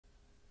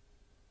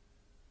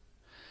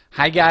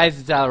Hi guys,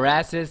 it's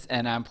Alerassus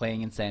and I'm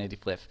playing Insanity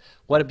Flyff.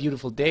 What a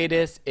beautiful day it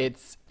is.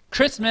 It's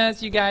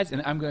Christmas, you guys,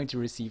 and I'm going to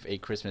receive a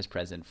Christmas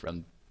present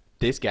from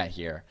this guy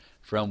here,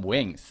 from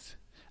Wings.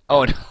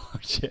 Oh no,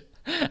 shit.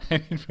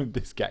 I mean from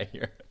this guy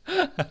here.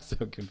 I'm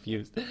so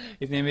confused.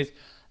 His name is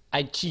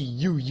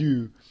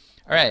iChiyuu.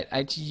 Alright,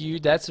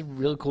 iChiyuu, that's a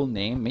real cool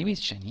name. Maybe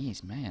it's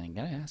Chinese, man, I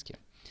gotta ask you.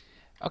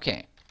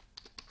 Okay.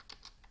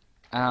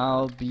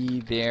 I'll be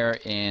there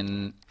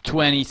in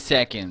 20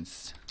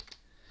 seconds.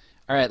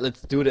 All right,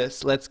 let's do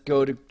this. Let's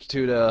go to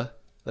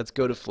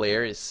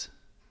Flares.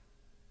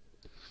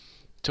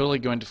 Totally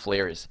going to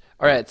Flares.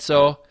 All right,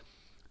 so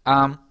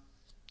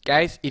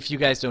guys, if you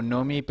guys don't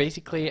know me,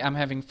 basically I'm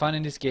having fun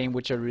in this game,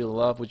 which I really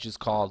love, which is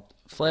called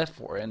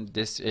Flyff, or in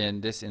this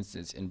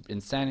instance,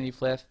 Insanity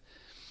Flyff.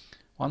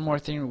 One more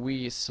thing,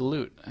 we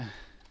salute.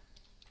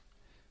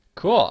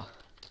 Cool.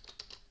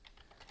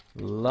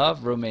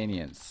 Love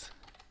Romanians.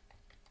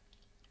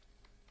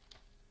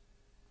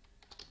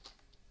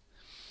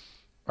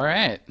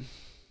 Alright,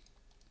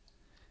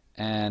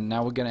 and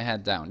now we're gonna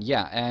head down.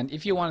 Yeah, and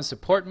if you want to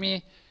support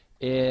me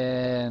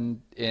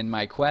in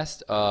my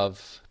quest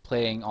of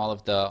playing all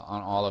of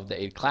the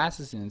 8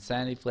 classes in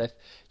Insanity Flyff,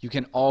 you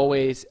can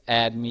always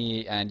add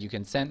me and you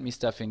can send me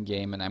stuff in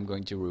game, and I'm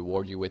going to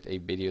reward you with a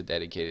video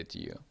dedicated to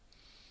you.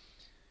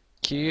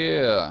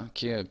 Q.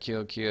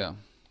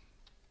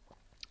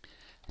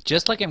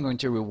 Just like I'm going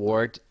to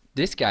reward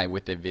this guy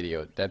with a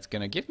video that's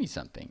gonna give me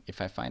something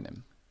if I find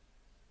him.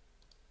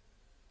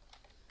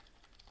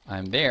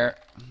 I'm there.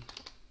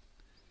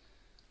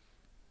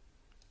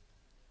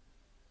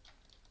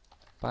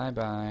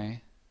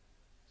 Bye-bye.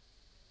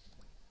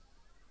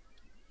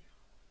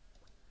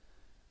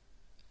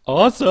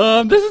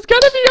 Awesome! This is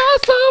gonna be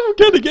awesome! I'm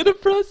gonna get a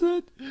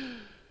present!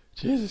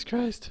 Jesus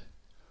Christ.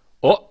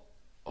 Oh!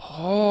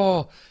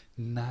 Oh!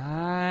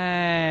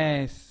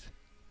 Nice!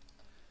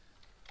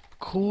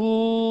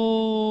 Cool!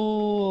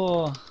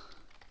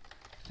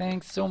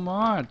 Thanks so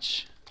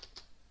much.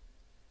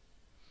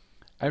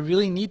 I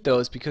really need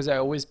those because I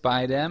always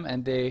buy them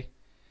and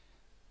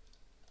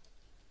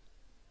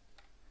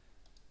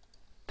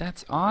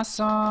that's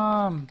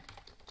awesome.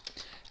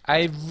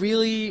 I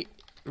really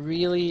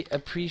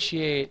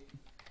appreciate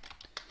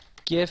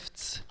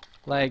gifts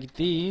like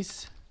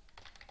these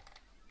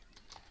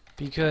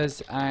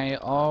because I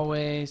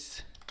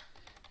always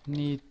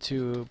need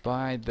to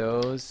buy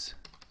those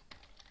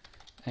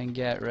and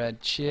get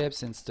red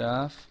chips and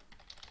stuff,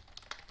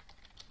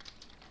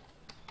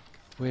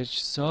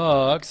 which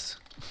sucks.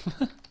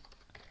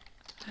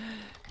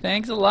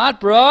 Thanks a lot,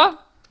 bro.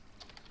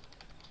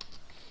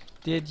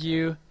 Did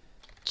you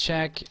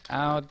check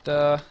out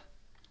the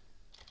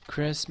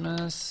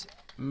Christmas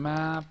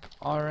map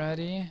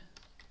already?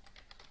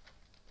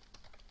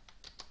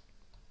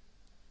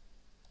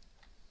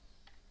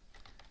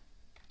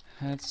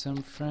 Had some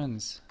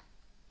friends,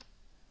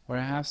 or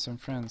I have some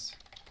friends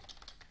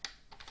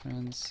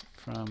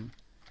from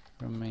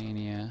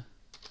Romania.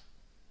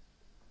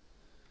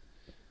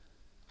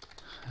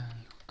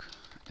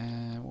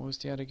 What was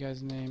the other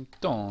guy's name?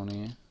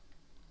 Tony.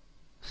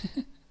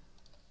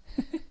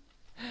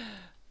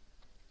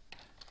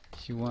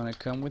 You wanna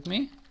come with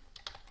me?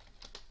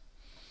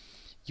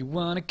 You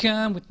wanna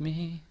come with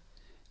me?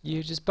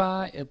 You just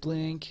buy a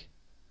blink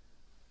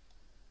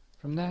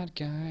from that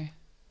guy.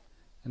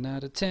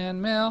 Another 10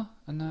 mil,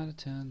 another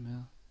 10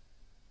 mil.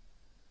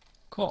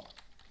 Cool.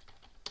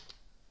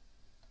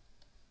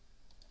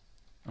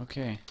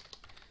 Okay.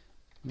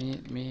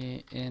 Meet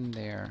me in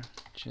there.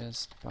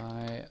 Just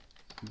buy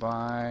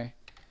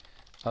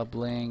a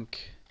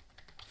blink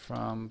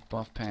from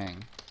Buff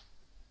Pang.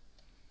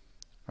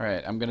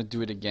 Alright, I'm gonna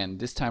do it again.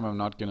 This time I'm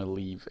not gonna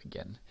leave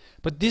again.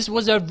 But this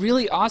was a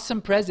really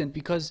awesome present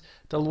because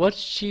the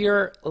Lord's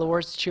Cheer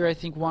I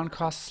think one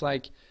costs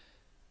like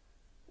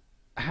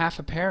half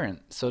a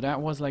parent. So that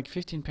was like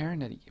 15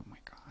 parent. Oh my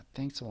god,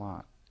 thanks a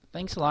lot.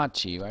 Thanks a lot,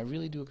 Chiyu. I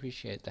really do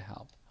appreciate the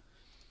help.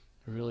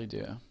 I really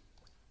do.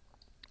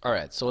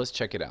 Alright, so let's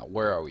check it out.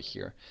 Where are we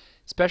here?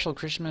 Special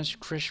Christmas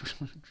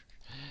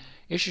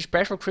It's a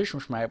special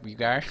Christmas map, you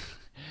guys.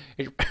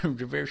 It's a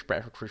very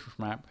special Christmas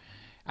map.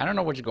 I don't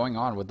know what's going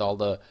on with all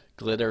the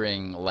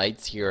glittering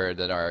lights here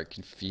that are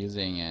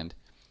confusing. And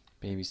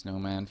baby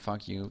snowman,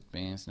 fuck you,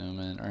 baby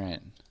snowman.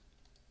 Alright.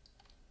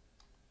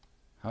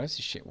 How does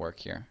this shit work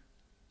here?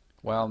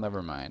 Well,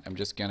 never mind. I'm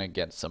just gonna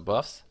get some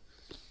buffs.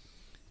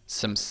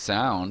 Some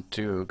sound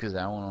too, because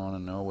I want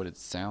to know what it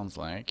sounds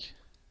like.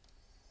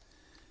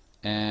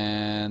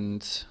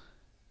 And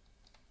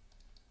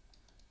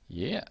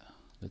yeah,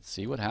 let's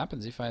see what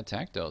happens if I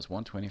attack those.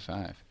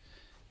 125.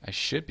 I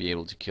should be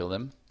able to kill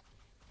them.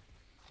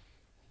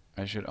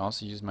 I should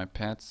also use my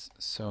pets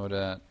so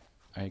that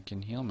I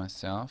can heal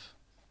myself.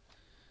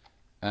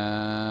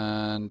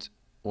 And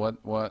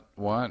what?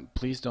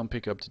 Please don't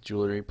pick up the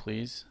jewelry,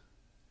 please.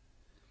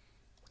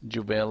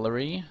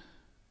 Jewelry.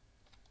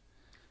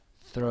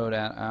 Throw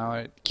that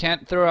out.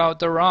 Can't throw out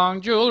the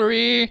wrong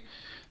jewelry.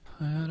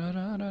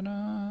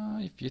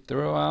 If you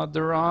throw out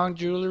the wrong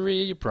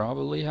jewelry, you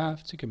probably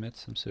have to commit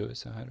some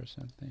suicide or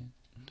something.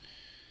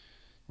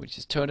 which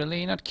is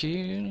totally not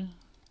cute.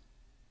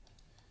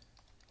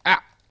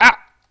 Ah, ah!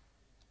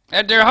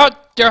 And they're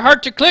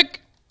hard to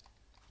click.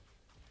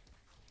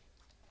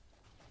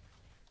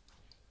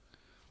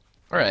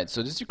 Alright,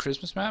 so this is your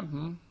Christmas map?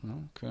 Oh,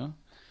 cool.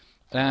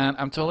 And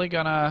I'm totally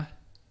gonna...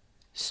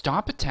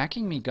 Stop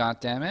attacking me,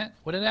 goddammit.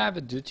 What did I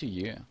ever do to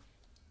you?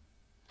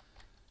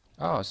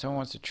 Oh, someone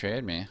wants to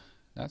trade me.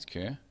 That's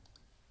cool.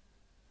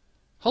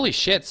 Holy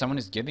shit, someone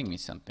is giving me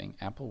something.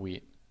 Apple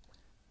wheat.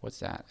 What's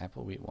that?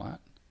 Apple wheat what?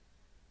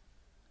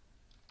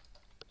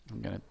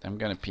 I'm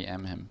gonna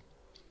PM him.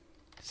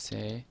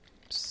 Say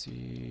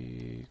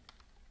Psycho.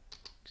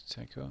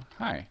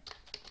 Hi.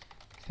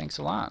 Thanks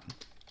a lot.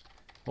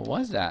 What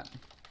was that?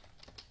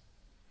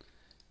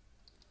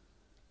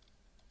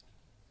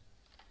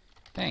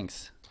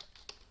 Thanks.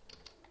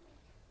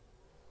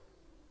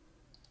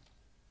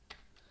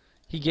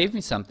 He gave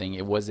me something.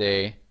 It was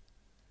a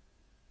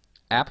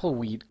apple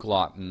wheat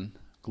gluten.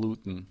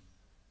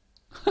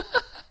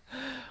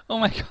 Oh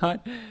my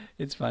god.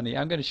 It's funny.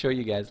 I'm gonna show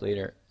you guys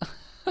later.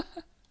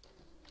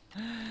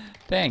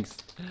 Thanks.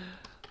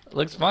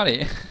 Looks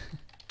funny.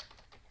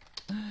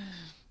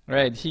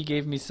 Right, he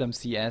gave me some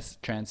CS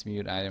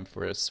transmute item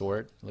for a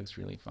sword. Looks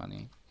really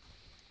funny.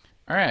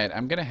 Alright,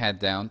 I'm gonna head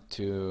down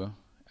to...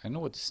 I know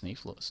what the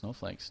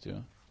snowflakes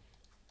do.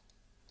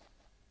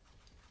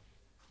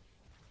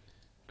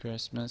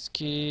 Christmas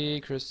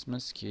key,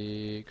 Christmas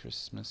key,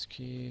 Christmas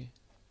key.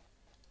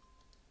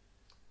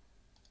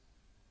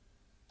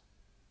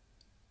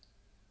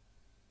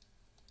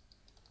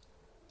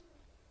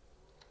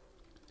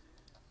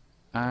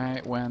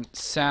 I went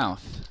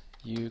south.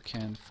 You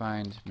can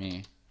find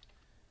me.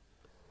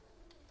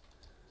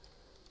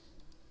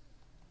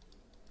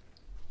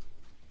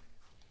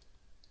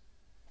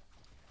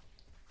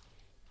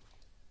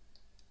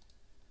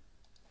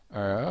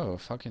 Oh,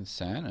 fucking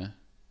Santa.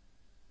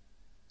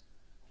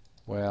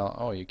 Well,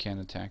 oh, you can't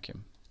attack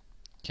him.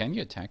 Can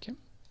you attack him?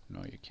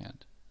 No, you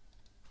can't.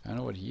 I don't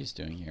know what he's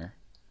doing here.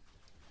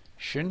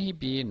 Shouldn't he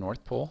be in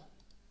North Pole?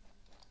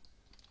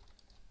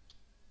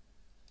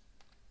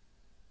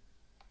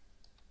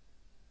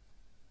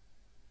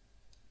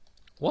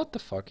 What the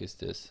fuck is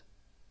this?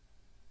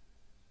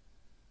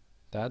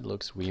 That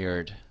looks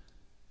weird.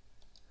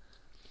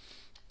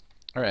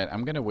 Alright,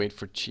 I'm gonna wait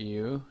for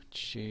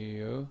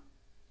iChiyuu.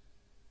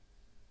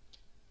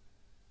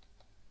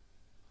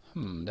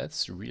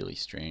 That's really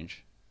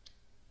strange.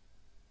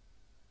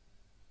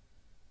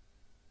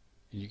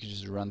 You can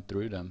just run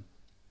through them.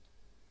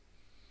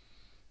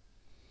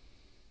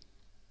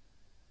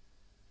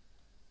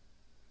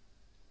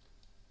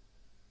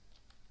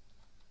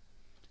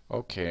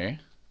 Okay.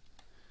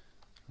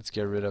 Let's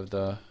get rid of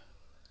the...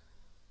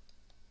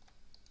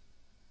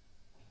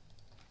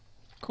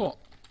 Cool.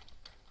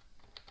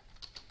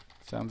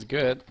 Sounds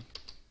good.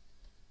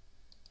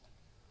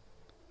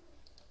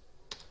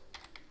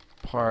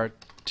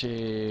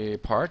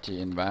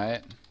 Party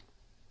invite.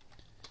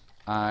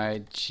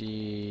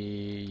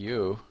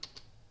 iChiyuu.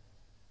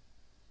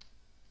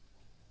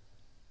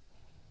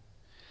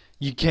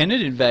 You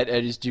cannot invite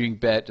others doing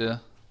better.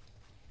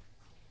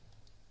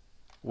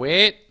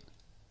 Wait.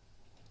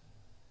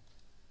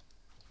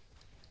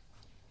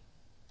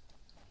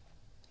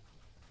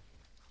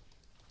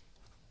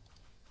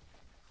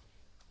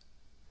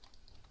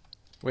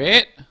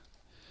 Wait.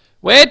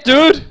 Wait,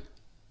 dude.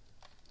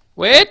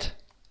 Wait.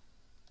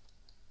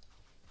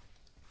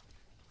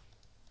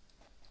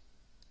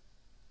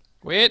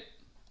 Wait.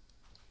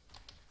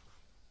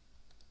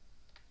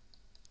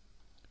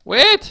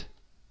 Wait.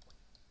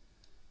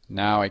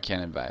 Now I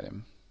can't invite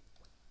him.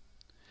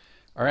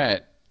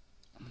 Alright.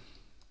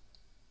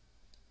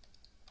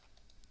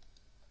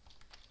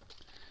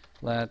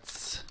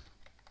 Let's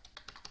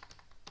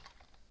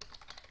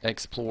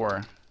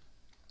explore.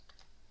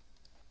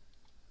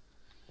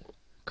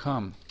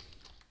 Come.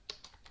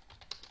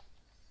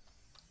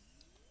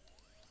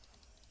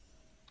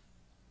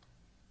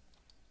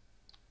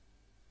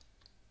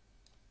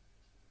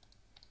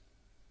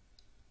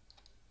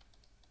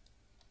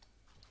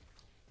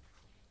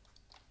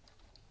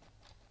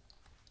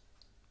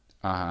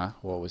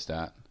 What was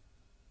that?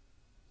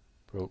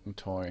 Broken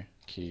toy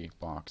key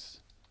box.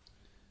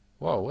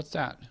 Whoa, what's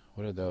that?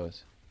 What are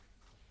those?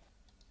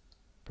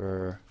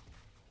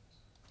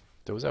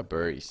 Those are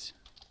berries.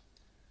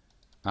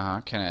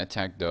 Can I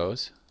attack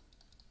those?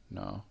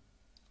 No.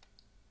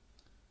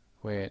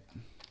 Wait.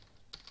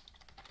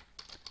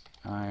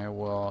 I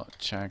will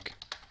check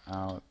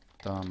out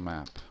the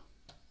map.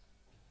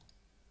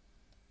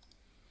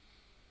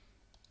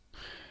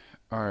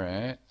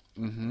 Alright.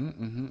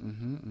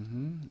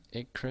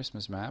 A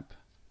Christmas map.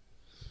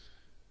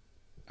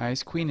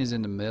 Ice Queen is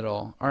in the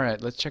middle.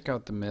 Alright, let's check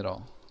out the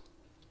middle.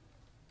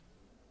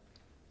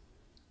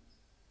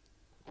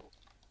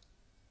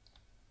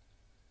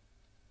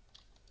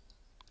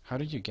 How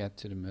did you get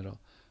to the middle?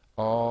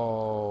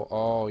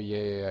 Oh,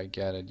 yeah, I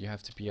get it. You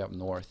have to be up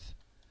north.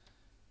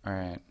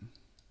 Alright.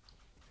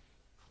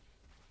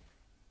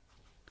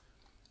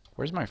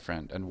 Where's my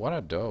friend? And what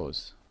are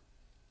those?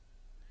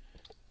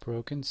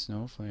 Broken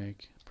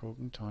snowflake.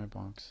 Broken toy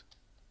box.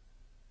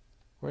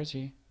 Where is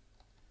he?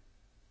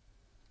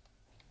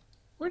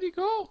 Where'd he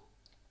go?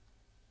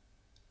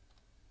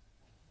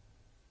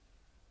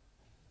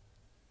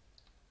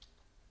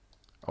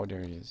 Oh,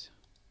 there he is.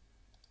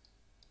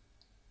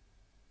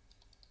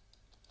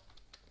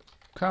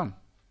 Come.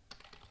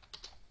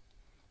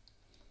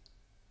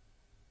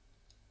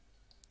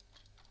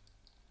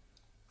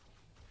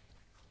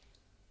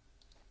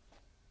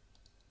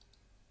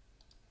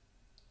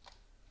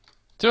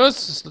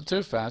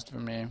 Too fast for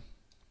me.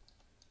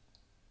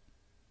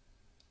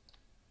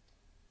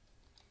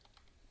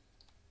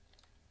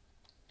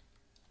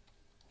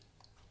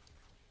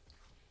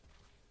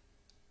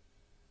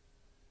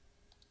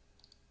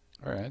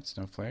 Alright,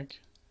 Snowflake.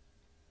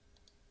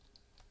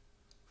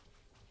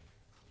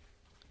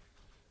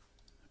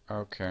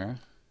 Okay.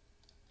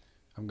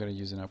 I'm gonna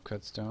use an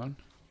upcut stone.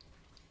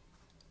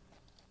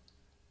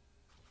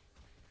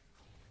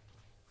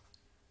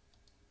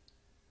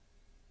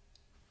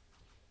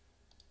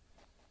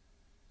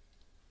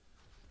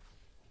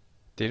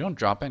 They don't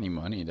drop any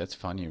money. That's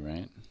funny,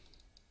 right?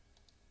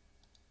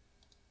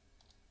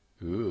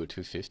 Ooh,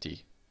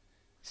 250.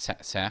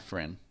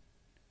 Saffron.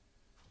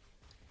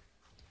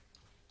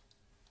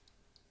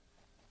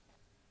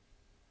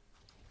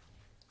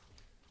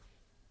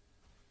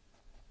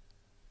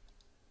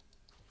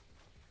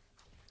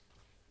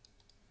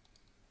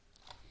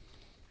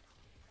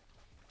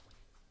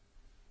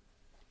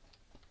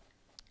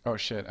 Oh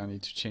shit, I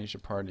need to change the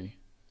party.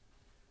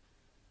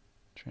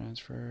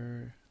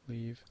 Transfer,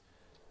 leave,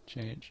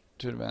 change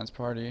to advanced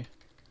party.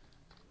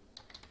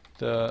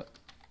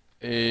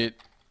 It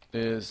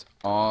is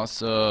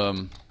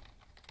awesome.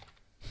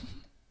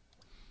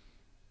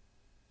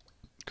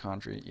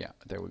 Country, yeah,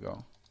 there we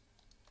go.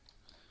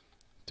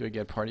 Do I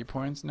get party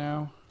points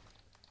now?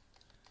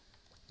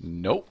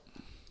 Nope.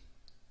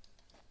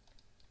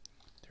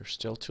 They're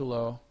still too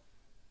low.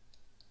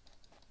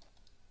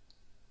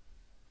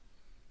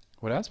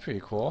 Well, that's pretty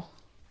cool.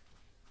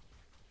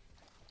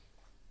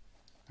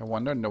 I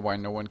wonder why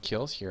no one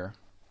kills here.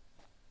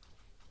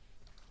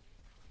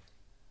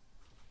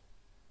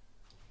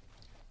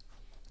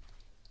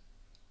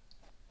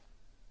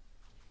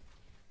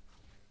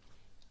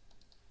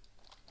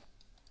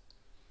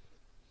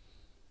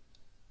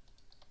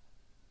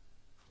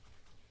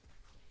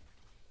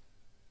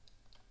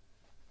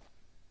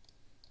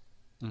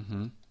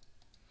 Mm-hmm.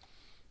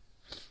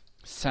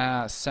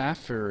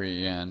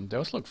 Safari, and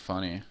those look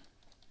funny.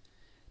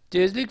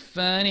 Those look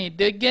funny.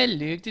 The guy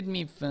looked at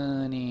me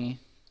funny.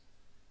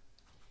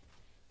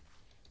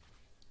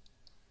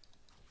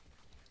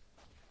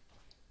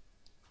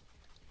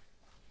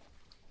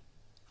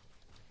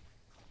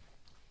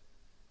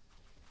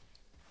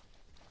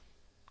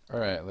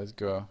 Alright, let's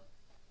go.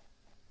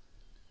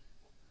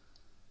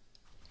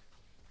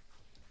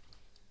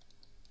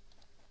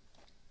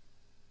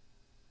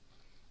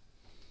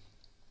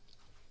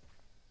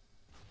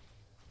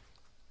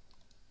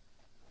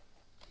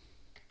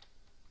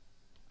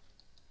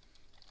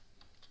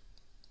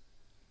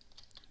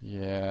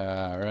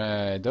 Yeah,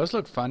 right. Those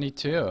look funny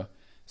too.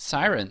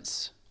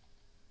 Sirens.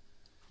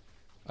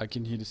 I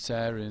can hear the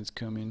sirens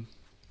coming.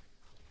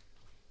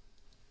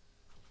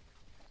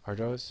 Are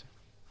those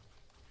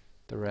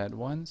the red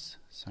ones?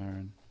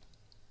 Siren.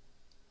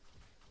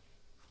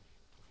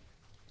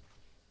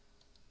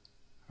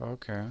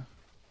 Okay.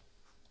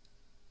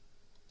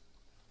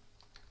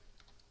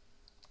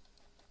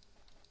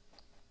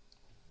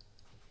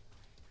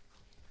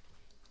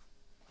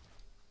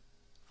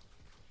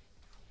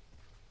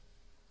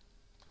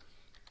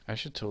 I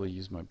should totally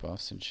use my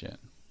buffs and shit.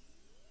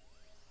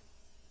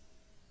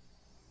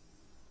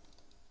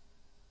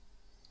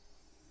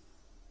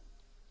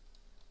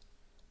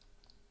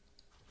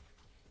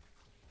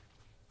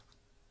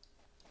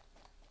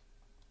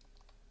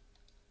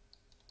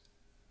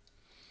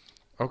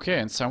 Okay,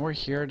 and somewhere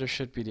here there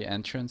should be the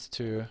entrance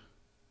to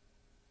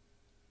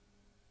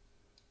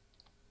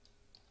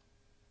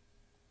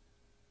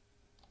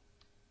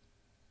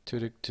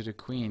the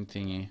queen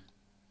thingy.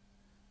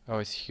 Oh,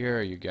 it's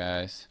here, you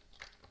guys.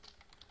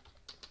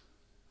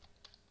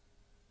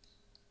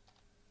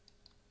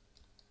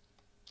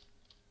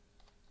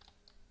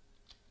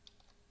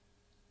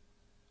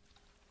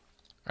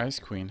 Ice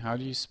Queen, how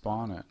do you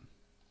spawn it?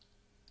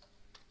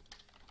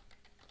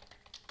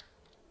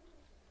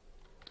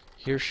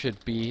 Here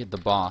should be the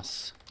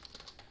boss.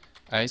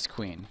 Ice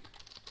Queen.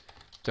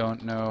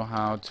 Don't know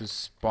how to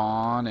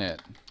spawn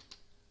it.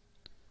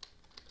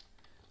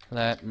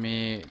 Let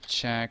me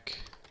check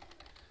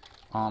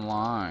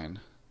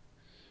online.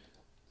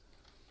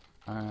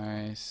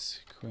 Ice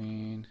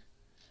Queen.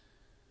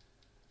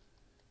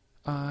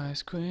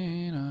 Ice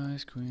Queen,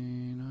 Ice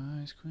Queen,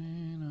 Ice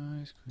Queen,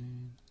 Ice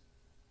Queen.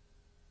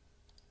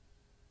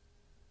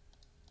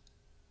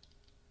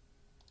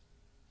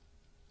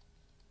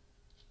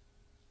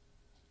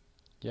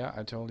 Yeah,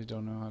 I totally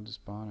don't know how to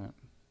spawn it.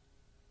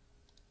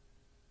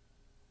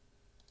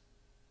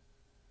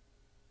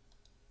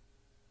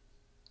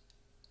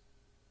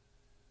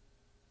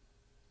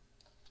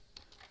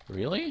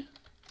 Really?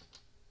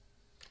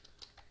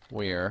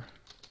 Where?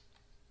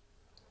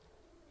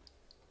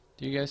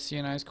 Do you guys see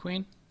an ice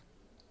queen?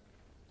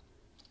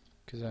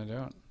 Because I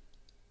don't.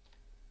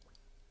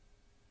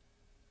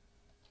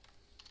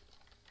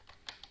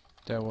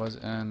 There was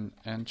an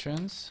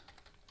entrance.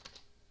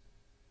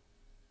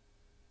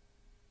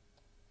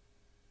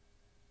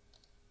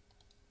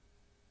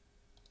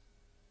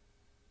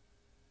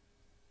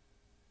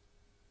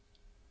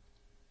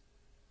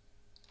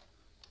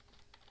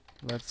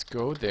 Let's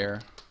go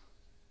there.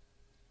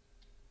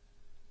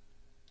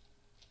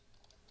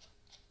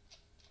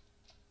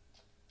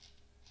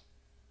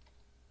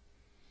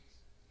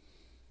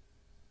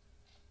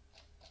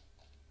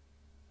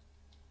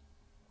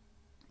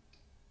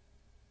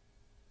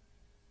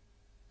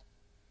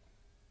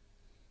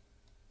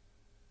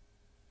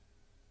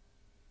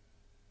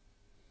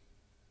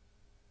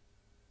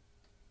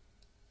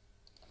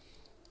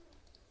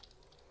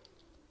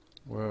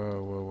 Whoa,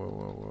 whoa, whoa,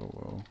 whoa, whoa,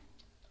 whoa.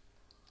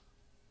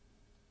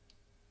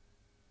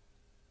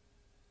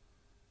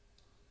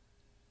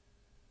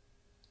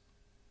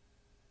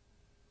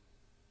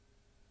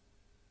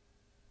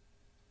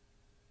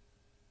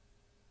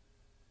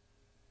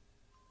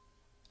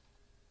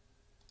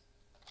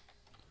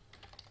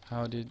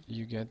 How did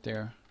you get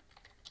there?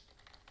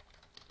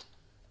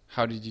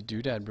 How did you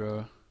do that,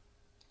 bro?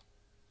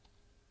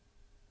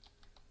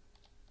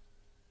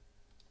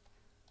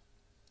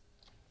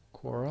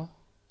 Coral?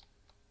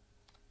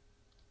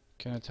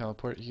 Can I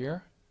teleport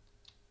here?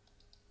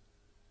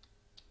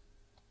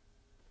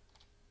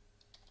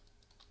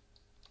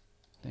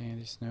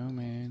 Dandy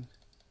snowman.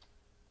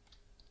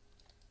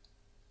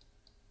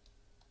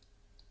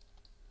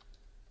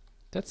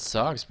 That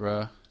sucks,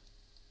 bro.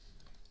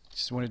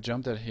 Just want to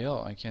jump that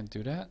hill. I can't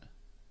do that?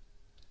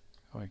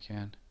 Oh, I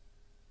can.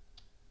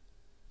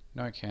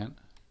 No, I can't.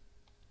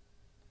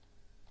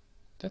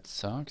 That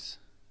sucks.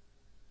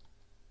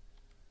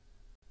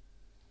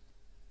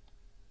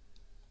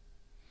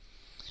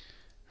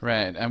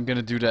 Right, I'm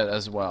gonna do that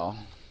as well.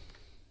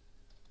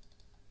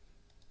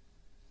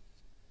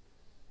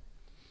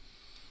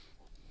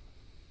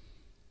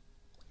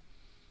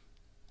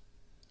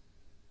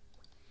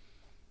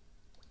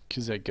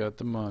 Cause I got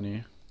the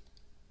money.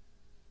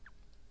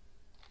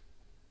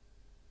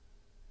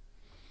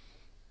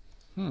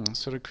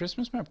 So the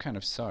Christmas map kind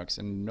of sucks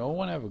and no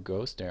one ever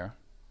goes there.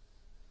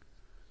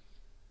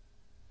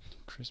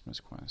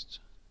 Christmas quest.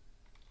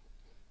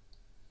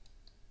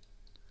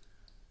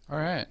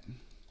 Alright.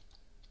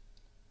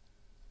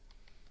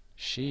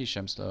 Sheesh,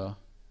 I'm slow.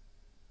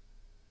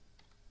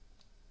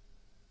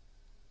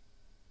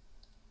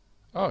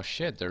 Oh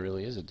shit, there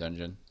really is a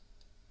dungeon.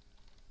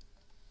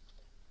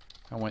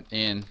 I went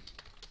in.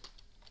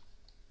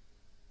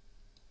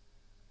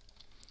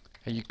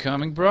 Are you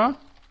coming, bro?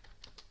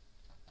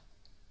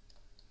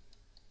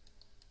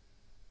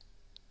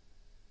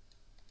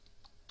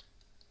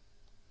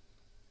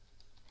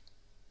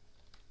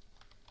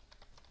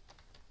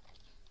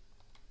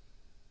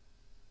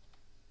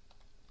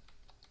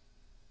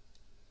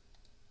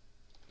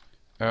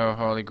 Oh,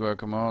 holy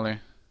guacamole.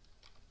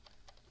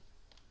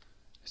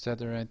 Is that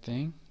the right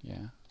thing?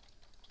 Yeah.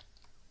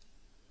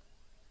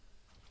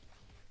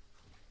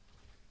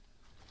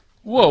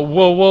 Whoa,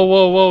 whoa, whoa,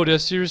 whoa, whoa. They're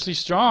seriously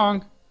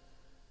strong.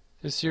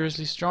 They're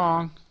seriously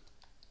strong.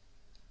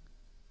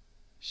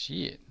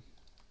 Shit.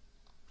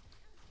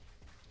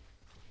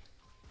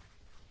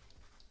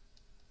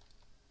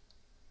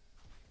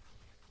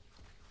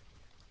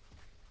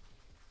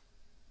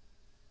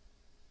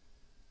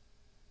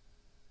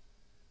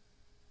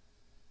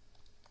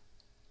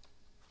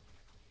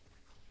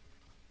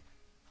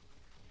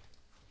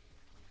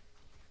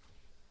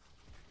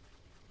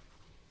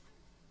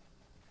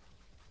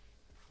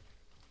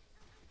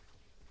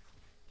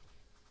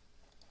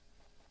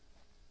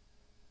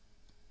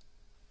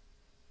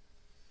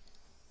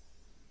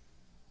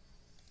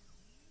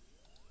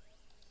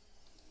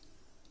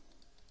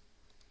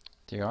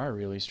 They are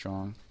really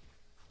strong.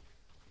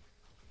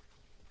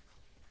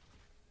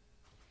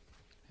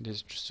 It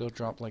is still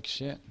drop like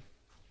shit.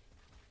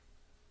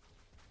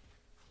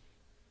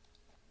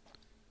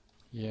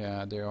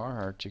 Yeah, they are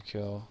hard to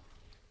kill.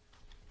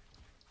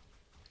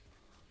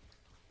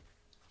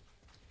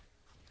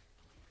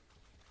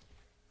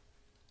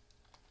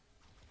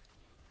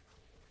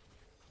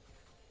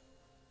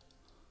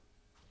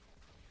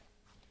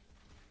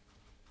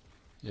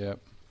 Yep.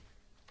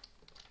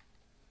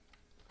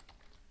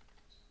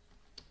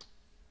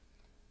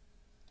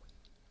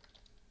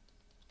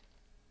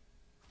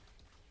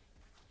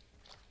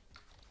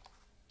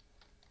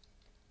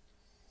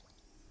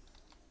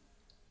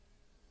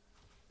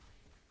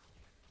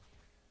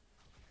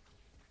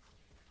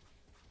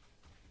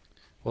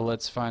 Well,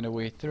 let's find a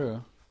way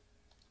through.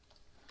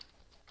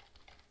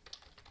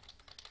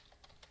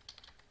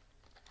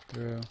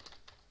 Is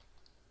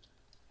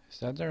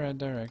that the right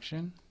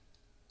direction?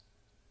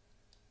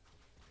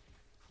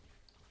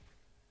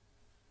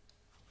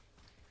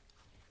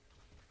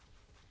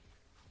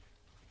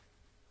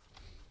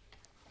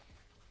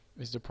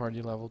 Is the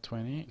party level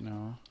 20?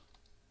 No.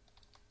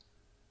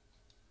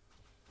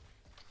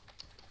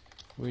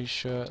 We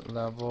should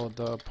level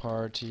the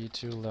party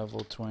to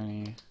level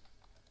 20.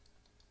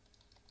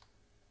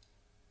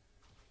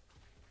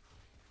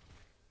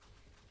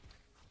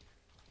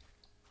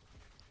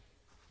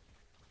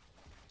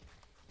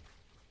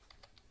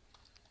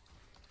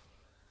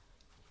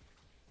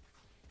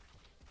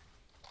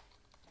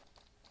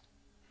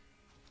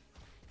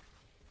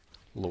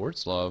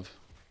 Lord's Love.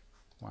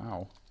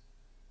 Wow.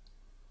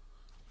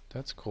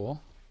 That's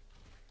cool.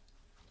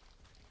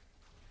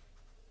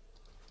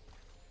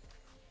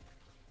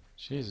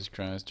 Jesus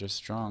Christ, they're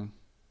strong.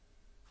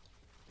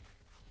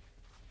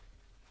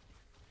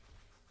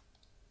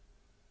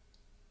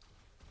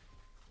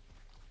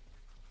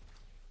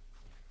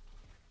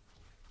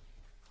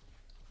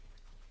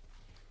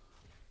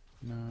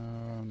 No,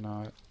 I'm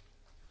not.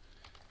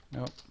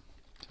 Nope.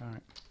 It's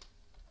alright.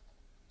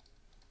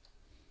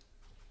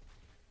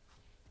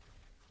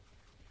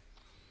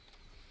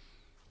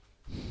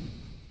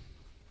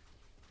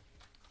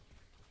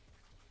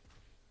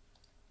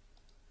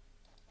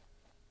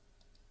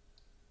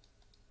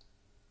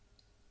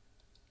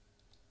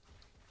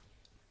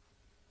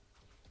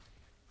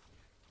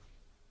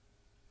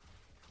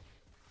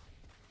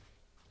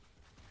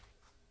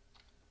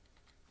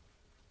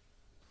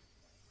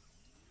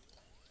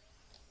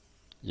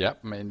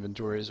 Yep, my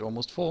inventory is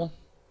almost full.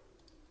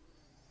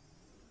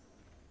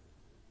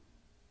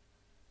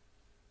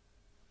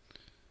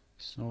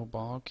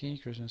 Snowball key,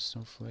 Christian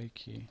snowflake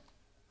key.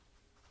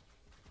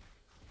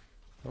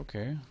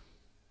 Okay.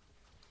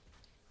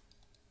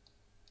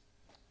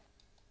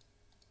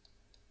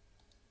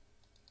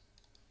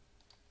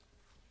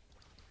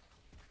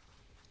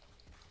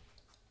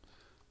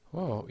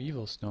 Whoa,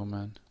 evil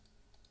snowman.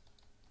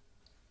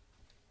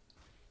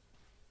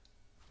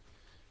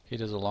 He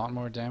does a lot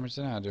more damage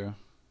than I do.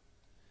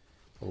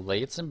 Well,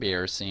 it's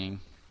embarrassing.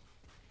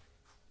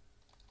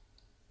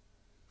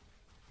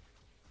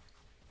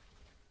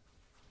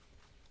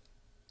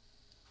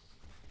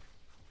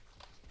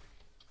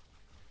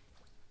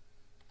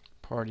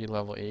 Party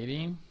level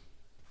 80.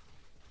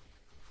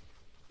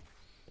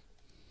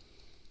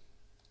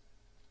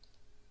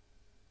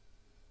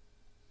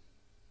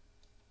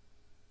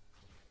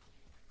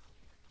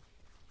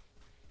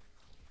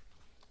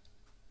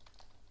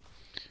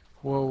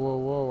 Whoa, whoa,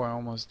 whoa, I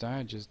almost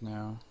died just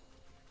now.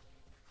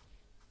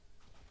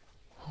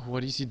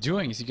 What is he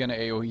doing? Is he gonna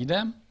AoE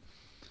them?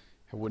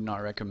 I would not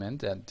recommend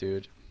that,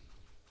 dude.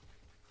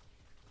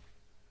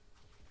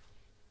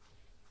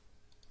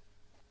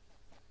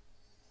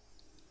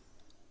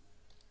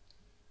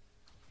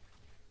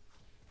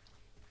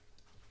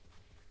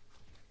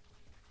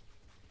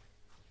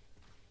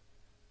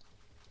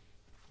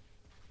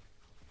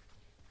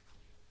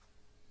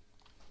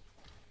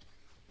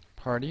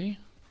 Party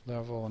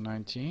level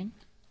 19.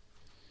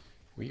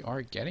 We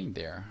are getting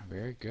there.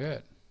 Very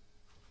good.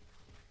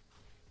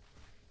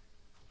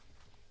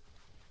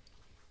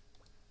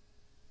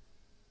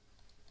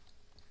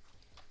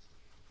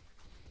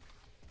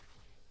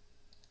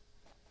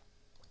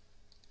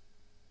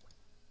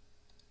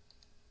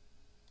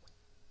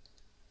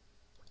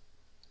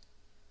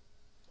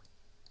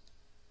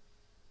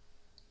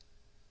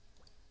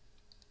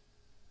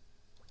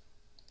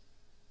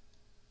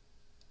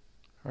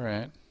 All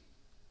right.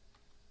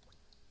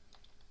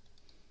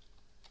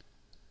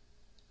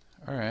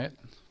 Alright,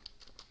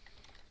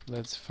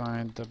 let's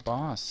find the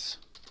boss.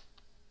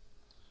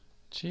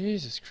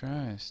 Jesus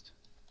Christ.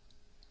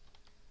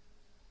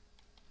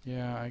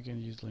 Yeah, I can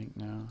use Link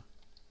now.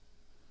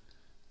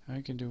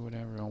 I can do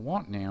whatever I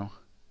want now.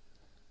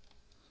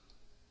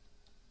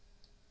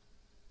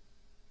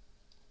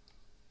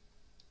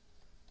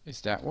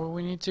 Is that where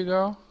we need to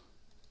go?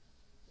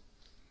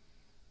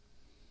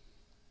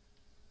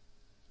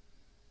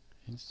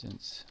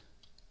 Instance.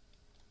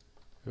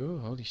 Ooh,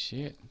 holy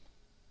shit.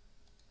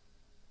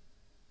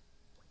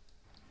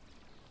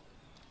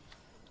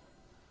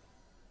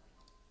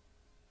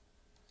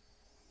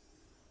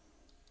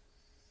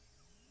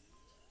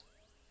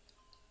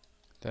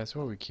 That's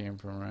where we came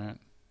from, right?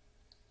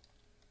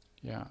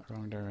 Yeah,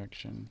 wrong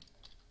direction.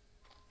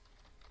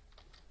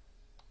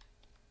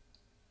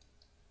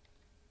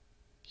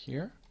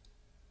 Here?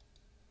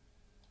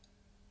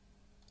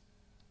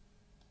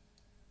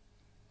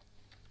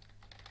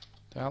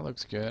 That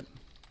looks good.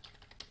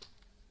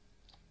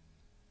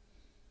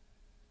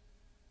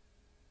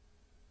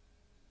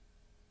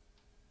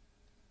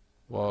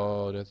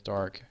 Whoa, that's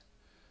dark.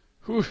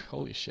 Whew,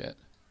 holy shit.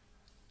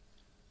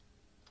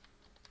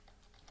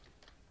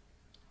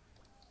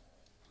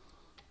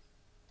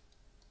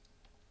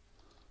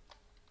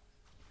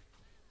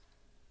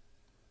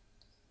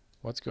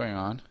 What's going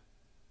on?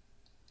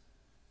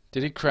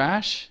 Did it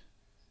crash?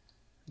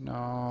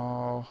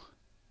 No.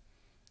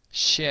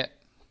 Shit.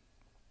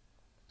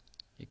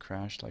 It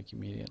crashed like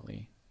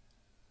immediately.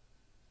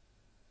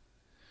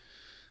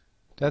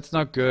 That's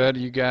not good,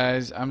 you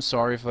guys. I'm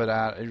sorry for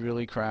that. It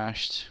really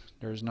crashed.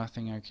 There's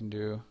nothing I can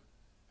do.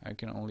 I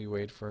can only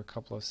wait for a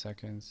couple of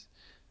seconds.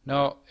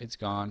 No, it's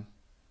gone.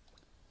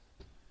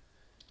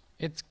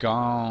 It's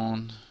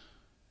gone.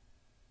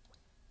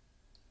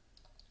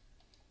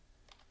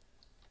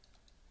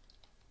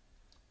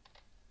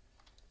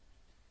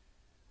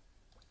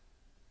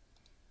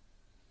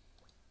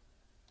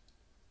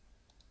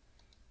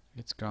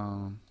 It's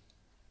gone.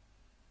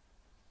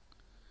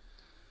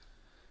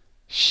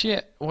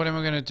 Shit, what am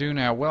I gonna do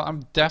now? Well,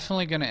 I'm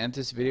definitely gonna end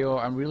this video.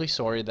 I'm really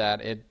sorry that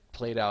it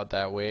played out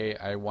that way.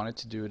 I wanted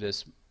to do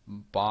this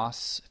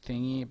boss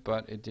thingy,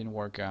 but it didn't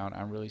work out.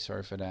 I'm really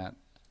sorry for that.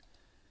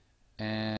 And